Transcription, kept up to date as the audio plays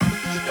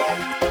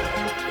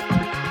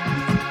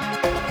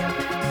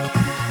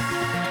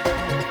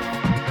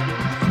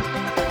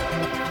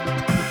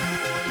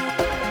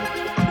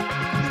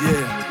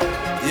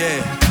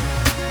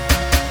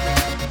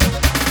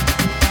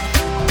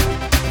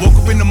Woke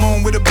up in the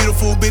morning with a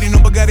beautiful bitty, no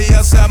Bugatti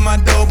outside my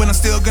door, but I'm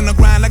still gonna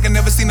grind like I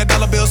never seen a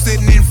dollar bill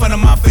sitting in front of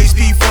my face.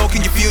 P4,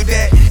 can you feel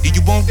that? Do you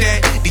want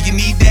that? Do you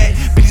need that?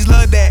 Bitches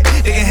love that,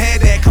 they can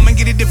have that. Come and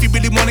get it if you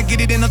really wanna get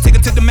it, and I'll take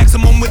it to the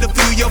maximum with a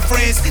few of your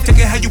friends.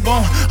 Take it how you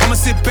want, I'ma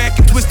sit back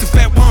and twist the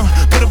fat one.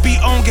 Put a beat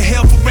on, get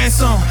held for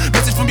ransom.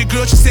 Message from your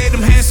girl, she said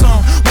I'm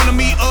handsome. Wanna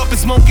meet up and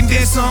smoke and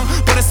dance some,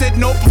 but I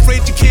said nope,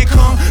 afraid you can't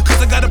come,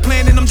 cause I got a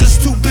plan and I'm just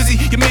too busy.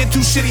 Your man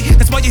too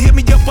shitty, that's why you hit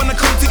me up when I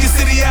come to your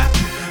city.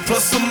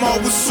 Plus I'm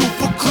always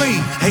super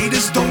clean.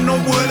 Haters don't know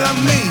what I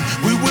mean.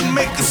 We would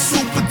make a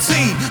super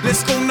team.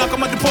 Let's go knock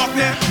 'em out the park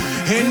now.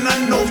 And I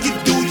know you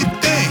do your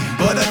thing,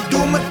 but I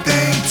do my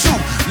thing too.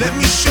 Let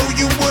me show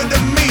you what I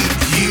mean.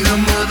 Yeah, the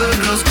mother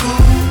girls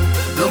cool,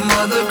 the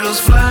mother girls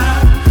fly,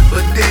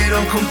 but they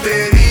don't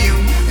compare to you,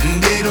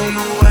 and they don't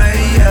know why.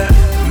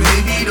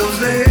 Maybe those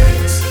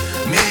legs,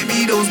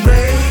 maybe those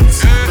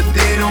braids, but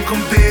they don't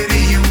compare to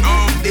you.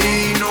 They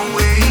ain't no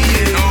way.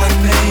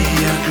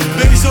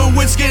 Baby so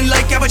wet skin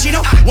like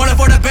cappuccino. One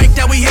for the bank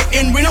that we hit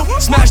in Reno.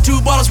 Smash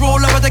 2 bottles, roll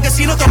up at the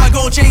casino. Throw my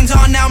gold chains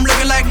on, now I'm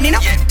looking like Nino.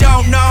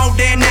 Don't know,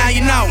 then now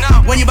you know.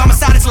 When you by my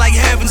side, it's like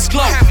heaven's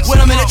glow. When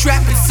I'm in the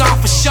trap, it's on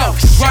for show.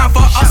 Grind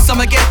for us,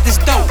 I'ma get this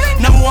dope.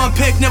 #1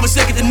 pick, never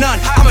second to none.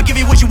 I'ma give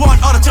you what you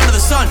want, all the turn of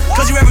the sun.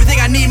 Cause you're everything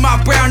I need, my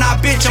brown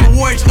eyed bitch. I'm a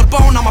warrior to the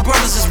bone, all my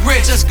brothers is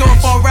rich. Let's go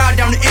for a ride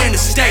down the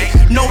interstate.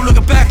 No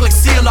looking back, like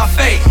seal our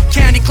fate.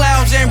 Candy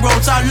clouds and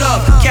roads I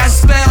love.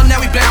 Cast a spell, now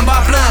we bound by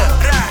blood.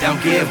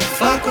 Don't give a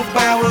fuck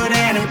about what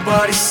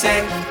anybody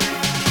say.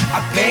 I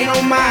pay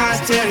no minds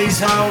to these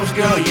hoes,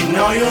 girl, you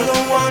know you're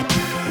the one.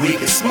 We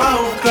can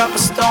smoke up a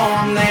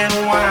storm, then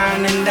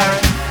wine and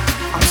dine.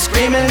 I'm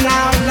screaming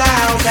out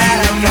loud that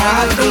I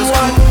got the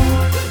one.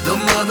 The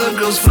mother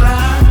girls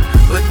fly,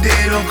 but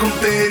they don't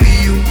compare to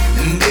you,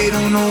 and they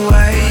don't know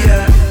why.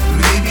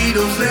 Maybe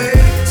those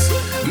legs,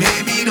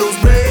 maybe those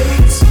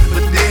braids,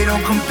 but they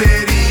don't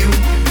compare to you.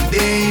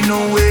 They ain't no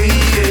way.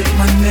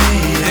 My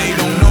name. They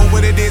don't know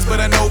what it is, but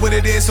I know what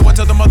it is, so I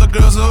tell them other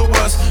girls who it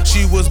was.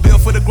 She was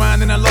built for the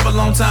grind and I love her a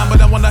long time, but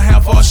I wonder how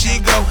far she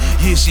go.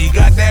 Yeah, she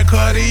got that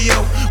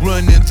cardio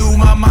running through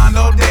my mind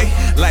all day,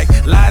 like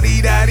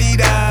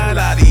la-dee-da-dee-da,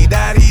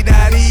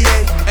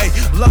 la-dee-da-dee-da-dee-yay. Hey,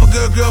 love a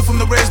good girl from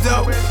the rest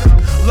though,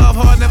 love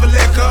hard, never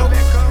let go.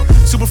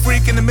 Super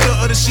freak in the middle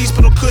of the sheets,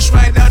 put a kush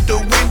right out the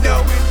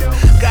window.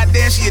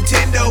 Goddamn, she a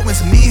Tendo and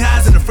some knee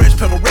highs and a fresh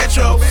pair of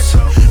retros.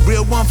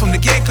 Real one from the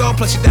get-go,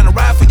 plus you down to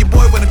ride for your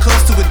boy when it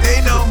comes to it,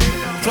 they know.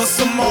 Plus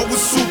I'm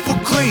always super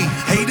clean.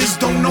 Haters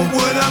don't know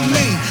what I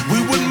mean. We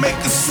would make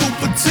a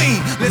super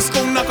team. Let's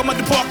go knock 'em out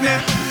the park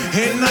now.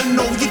 And I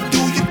know you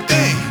do your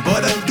thing,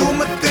 but I do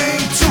my thing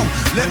too.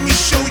 Let me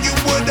show you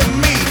what I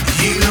mean.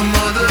 Yeah, the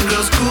mother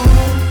girls cool,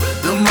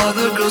 the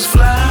mother girls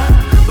fly,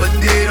 but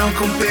they don't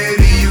compare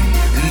to you,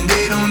 and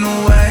they don't know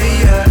why.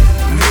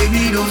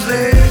 Maybe those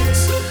legs,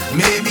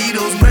 maybe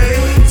those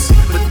braids,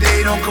 but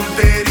they don't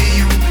compare to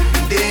you.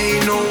 They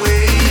ain't no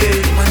way.